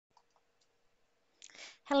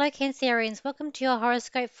Hello, Cancerians. Welcome to your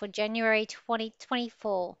horoscope for January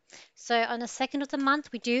 2024. So, on the second of the month,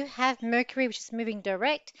 we do have Mercury, which is moving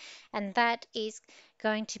direct, and that is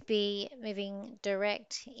going to be moving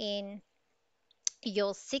direct in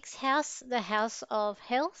your sixth house, the house of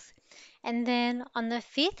health. And then on the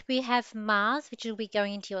 5th, we have Mars, which will be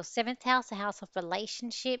going into your seventh house, the house of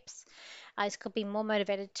relationships. This could be more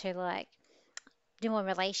motivated to do more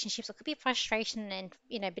relationships. It could be frustration and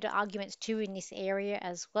a bit of arguments too in this area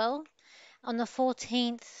as well. On the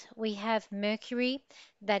 14th, we have Mercury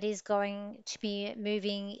that is going to be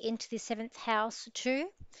moving into the seventh house too.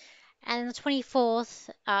 And on the 24th,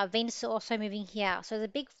 Venus is also moving here. So there's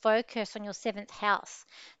a big focus on your seventh house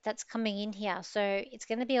that's coming in here. So it's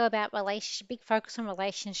going to be all about relationship, big focus on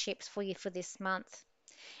relationships for you for this month.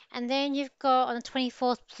 And then you've got on the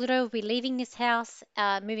 24th, Pluto will be leaving this house,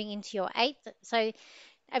 moving into your eighth. So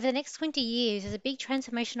over the next 20 years, there's a big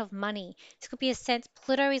transformation of money. This could be a sense,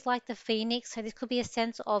 Pluto is like the phoenix, so this could be a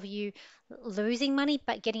sense of you losing money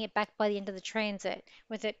but getting it back by the end of the transit,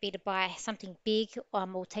 whether it be to buy something big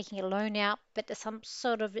or taking a loan out, but there's some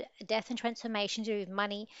sort of death and transformation to do with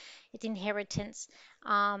money, it's inheritance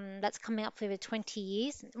that's coming up for over 20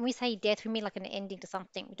 years. When we say death, we mean like an ending to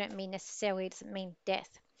something. We don't mean necessarily, it doesn't mean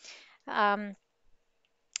death. Um,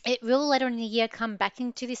 it will later in the year come back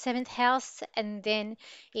into the seventh house and then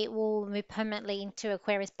it will move permanently into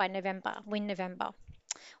Aquarius by November, win November.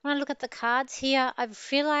 When I look at the cards here, I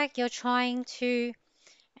feel like you're trying to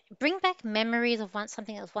bring back memories of once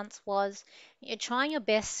something that once was. You're trying your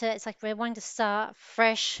best to, it's like we're wanting to start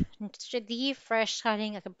fresh, the year fresh,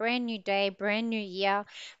 starting like a brand new day, brand new year.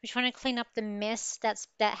 We're trying to clean up the mess that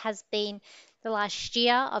has been the last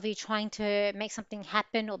year of you trying to make something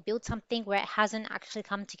happen or build something where it hasn't actually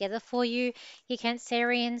come together for you. You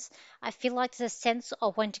Cancerians, I feel like there's a sense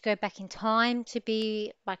of wanting to go back in time to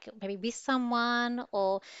be like maybe with someone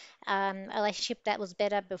or a relationship that was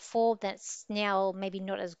better before that's now maybe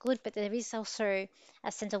not as good, but there is also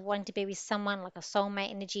a sense of wanting to be with someone like a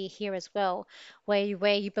soulmate energy here as well, where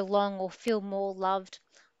you belong or feel more loved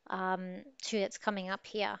too that's coming up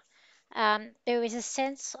here. There is a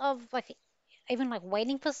sense of like even like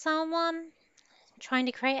waiting for someone, trying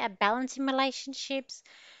to create a balance in relationships.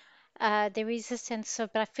 There is a sense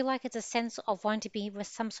of, but I feel like it's a sense of wanting to be with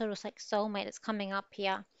some sort of like soulmate that's coming up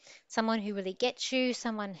here. Someone who really gets you,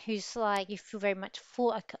 someone who's like you feel very much full,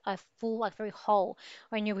 like a full, like very whole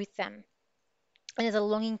when you're with them. And there's a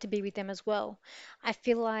longing to be with them as well. I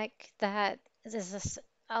feel like that there's this,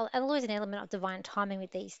 always an element of divine timing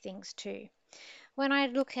with these things too. When I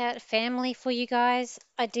look at family for you guys,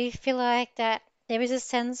 I do feel like that there is a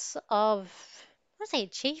sense of, I won't say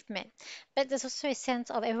achievement, but there's also a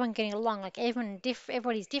sense of everyone getting along. Like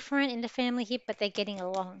everybody's different in the family here, but they're getting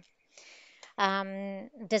along.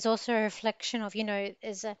 There's also a reflection of,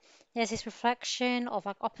 there's this reflection of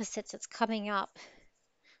like opposites that's coming up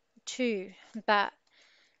too, but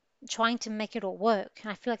trying to make it all work.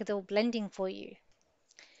 And I feel like they're all blending for you.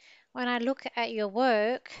 When I look at your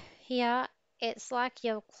work here, it's like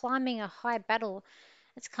you're climbing a high battle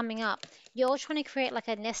that's coming up. You're trying to create like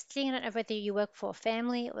a nesting. I don't know whether you work for a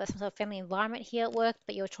family or some sort of family environment here at work,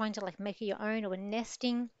 but you're trying to like make it your own or a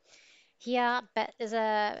nesting here. But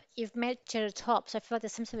you've made it to the top, so I feel like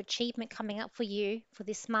there's some sort of achievement coming up for you for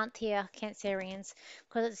this month here, Cancerians,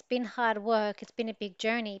 because it's been hard work, it's been a big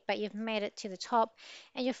journey, but you've made it to the top,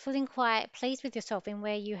 and you're feeling quite pleased with yourself in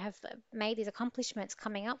where you have made these accomplishments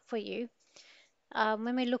coming up for you.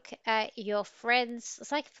 When we look at your friends,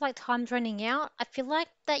 it's like I feel like time's running out. I feel like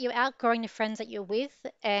that you're outgrowing the friends that you're with,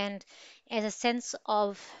 and there's a sense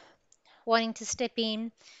of wanting to step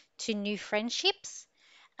in to new friendships,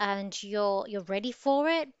 and you're ready for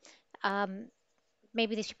it. Um,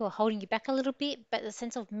 Maybe these people are holding you back a little bit, but the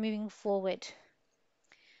sense of moving forward.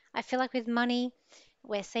 I feel like with money,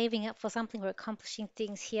 we're saving up for something, we're accomplishing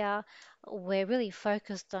things here. We're really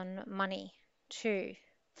focused on money too.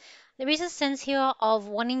 There is a sense here of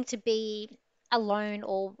wanting to be alone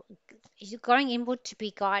or going inward to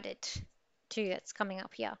be guided too. That's coming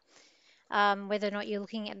up here. Whether or not you're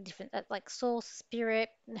looking at different, at like source, spirit,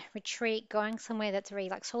 retreat, going somewhere that's very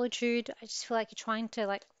like solitude. I just feel like you're trying to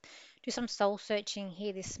like do some soul searching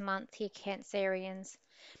here this month, here, Cancerians.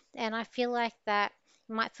 And I feel like that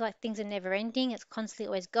you might feel like things are never ending. It's constantly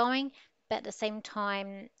always going, but at the same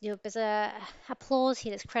time, there's a applause here,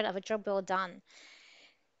 there's credit of a job well done.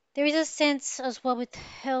 There is a sense as well with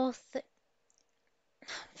health. I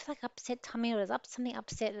feel like upset tummy or there's something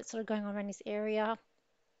upset that's sort of going on around this area,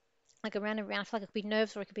 like around and around. I feel like it could be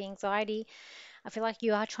nerves or it could be anxiety. I feel like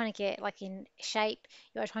you are trying to get like in shape.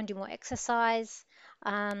 You are trying to do more exercise.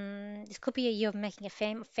 This could be a year of making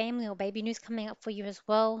a family or baby news coming up for you as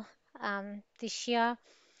well. This year,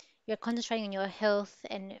 you're concentrating on your health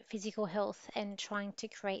and physical health and trying to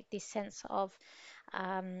create this sense of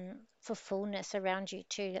fulfillment around you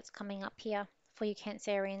too. That's coming up here for you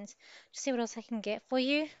Cancerians. Just see what else I can get for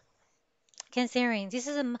you. Cancerians, this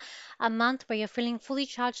is a month where you're feeling fully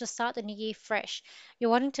charged to start the new year fresh. You're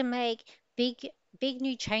wanting to make big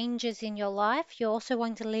new changes in your life. You're also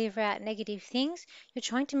wanting to leave out negative things. You're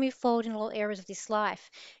trying to move forward in all areas of this life.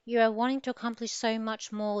 You are wanting to accomplish so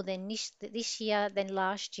much more than this year than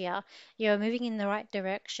last year. You're moving in the right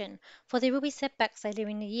direction. For there will be setbacks later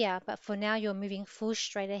in the year, but for now you're moving full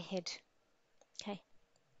straight ahead. Okay.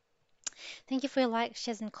 Thank you for your likes,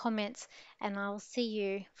 shares, and comments, and I'll see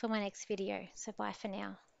you for my next video. So bye for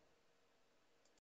now.